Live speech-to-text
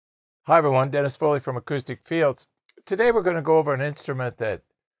Hi everyone, Dennis Foley from Acoustic Fields. Today we're going to go over an instrument that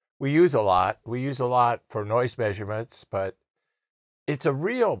we use a lot. We use a lot for noise measurements, but it's a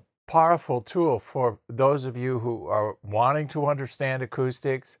real powerful tool for those of you who are wanting to understand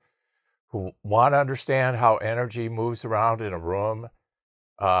acoustics, who want to understand how energy moves around in a room,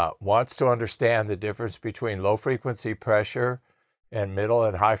 wants to understand the difference between low frequency pressure and middle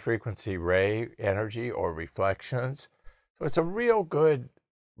and high frequency ray energy or reflections. So it's a real good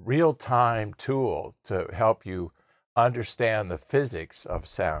real-time tool to help you understand the physics of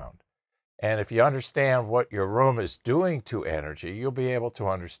sound. And if you understand what your room is doing to energy, you'll be able to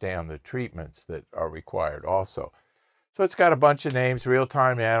understand the treatments that are required also. So it's got a bunch of names: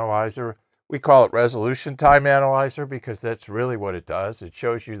 real-time analyzer. We call it resolution time analyzer because that's really what it does. It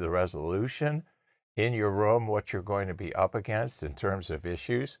shows you the resolution in your room, what you're going to be up against in terms of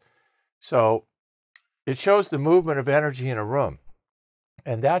issues. So it shows the movement of energy in a room.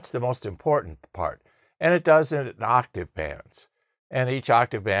 And that's the most important part. And it does it in octave bands. And each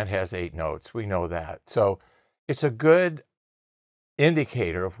octave band has 8 notes. We know that. So it's a good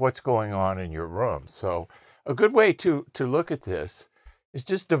indicator of what's going on in your room. So a good way to look at this is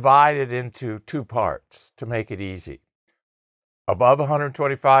just divide it into 2 parts to make it easy. Above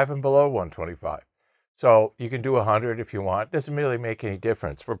 125 and below 125. So you can do 100 if you want. It doesn't really make any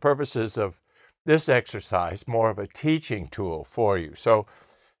difference. For purposes of this exercise, more of a teaching tool for you. So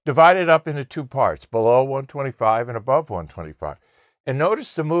divide it up into 2 parts, below 125 and above 125. And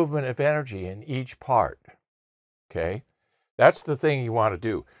notice the movement of energy in each part. Okay? That's the thing you want to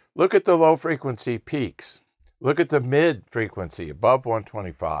do. Look at the low frequency peaks. Look at the mid frequency above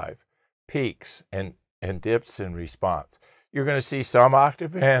 125 peaks and dips in response. You're going to see some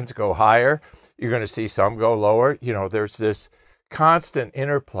octave bands go higher. You're going to see some go lower. You know, there's this constant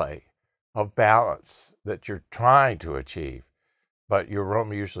interplay of balance that you're trying to achieve, but your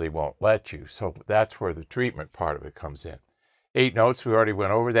room usually won't let you. So that's where the treatment part of it comes in. 8 notes, we already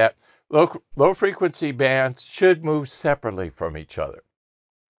went over that. Low frequency bands should move separately from each other.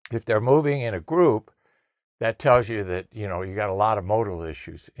 If they're moving in a group, that tells you that, you know, you got a lot of modal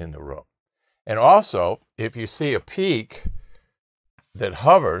issues in the room. And also, if you see a peak that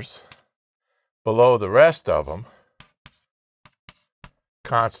hovers below the rest of them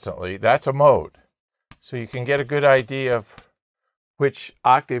constantly, that's a mode. So you can get a good idea of which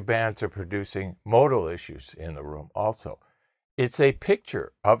octave bands are producing modal issues in the room also. It's a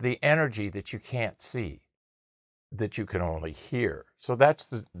picture of the energy that you can't see, that you can only hear. So that's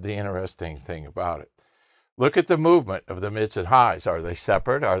the interesting thing about it. Look at the movement of the mids and highs. Are they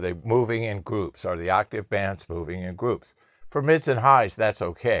separate? Are they moving in groups? Are the octave bands moving in groups? For mids and highs, that's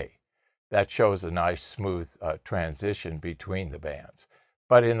okay. That shows a nice smooth transition between the bands.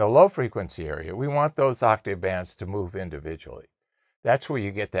 But in the low frequency area, we want those octave bands to move individually. That's where you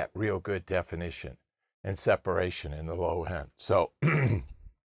get that real good definition and separation in the low end. So what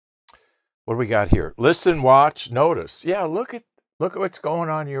do we got here? Listen, watch, notice. Yeah, look at what's going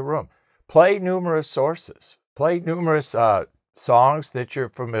on in your room. Play numerous sources. Play numerous songs that you're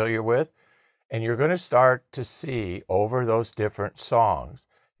familiar with, and you're going to start to see over those different songs,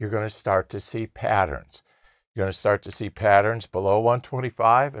 you're going to start to see patterns. You're going to start to see patterns below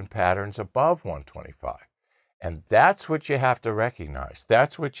 125 and patterns above 125. And that's what you have to recognize.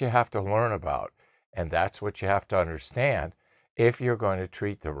 That's what you have to learn about. And that's what you have to understand if you're going to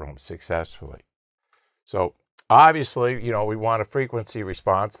treat the room successfully. So obviously, you know, we want a frequency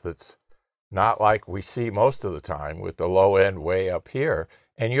response that's not like we see most of the time with the low end way up here.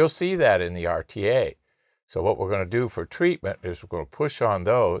 And you'll see that in the RTA. So what we're going to do for treatment is we're going to push on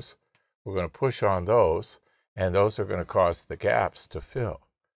those. We're going to push on those. And those are going to cause the gaps to fill.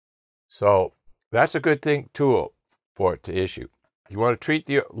 So that's a good tool for it to issue. You want to treat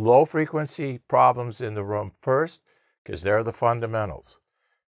the low frequency problems in the room first because they're the fundamentals.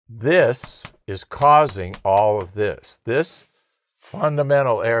 This is causing all of this. This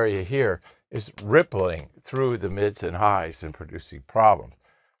fundamental area here is rippling through the mids and highs and producing problems.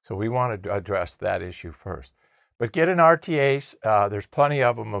 So we want to address that issue first. But get an RTA. There's plenty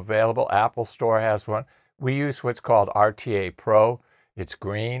of them available. Apple Store has one. We use what's called RTA Pro. It's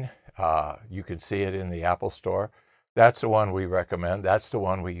green. You can see it in the Apple Store. That's the one we recommend. That's the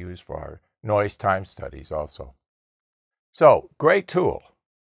one we use for our noise time studies also. So, great tool.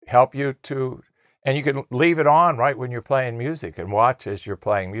 Help you to, and you can leave it on right when you're playing music and watch as you're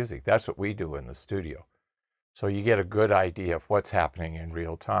playing music. That's what we do in the studio. So you get a good idea of what's happening in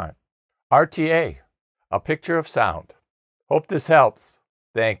real time. RTA, a picture of sound. Hope this helps.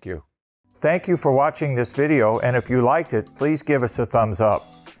 Thank you. Thank you for watching this video, and if you liked it, please give us a thumbs up.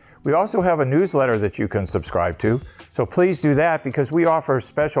 We also have a newsletter that you can subscribe to, so please do that because we offer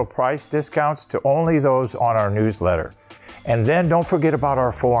special price discounts to only those on our newsletter. And then don't forget about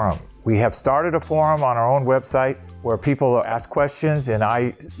our forum. We have started a forum on our own website where people ask questions, and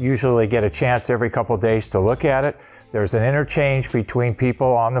I usually get a chance every couple of days to look at it. There's an interchange between people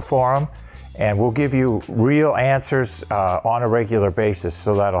on the forum, and we'll give you real answers on a regular basis,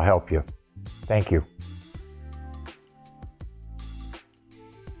 so that'll help you. Thank you.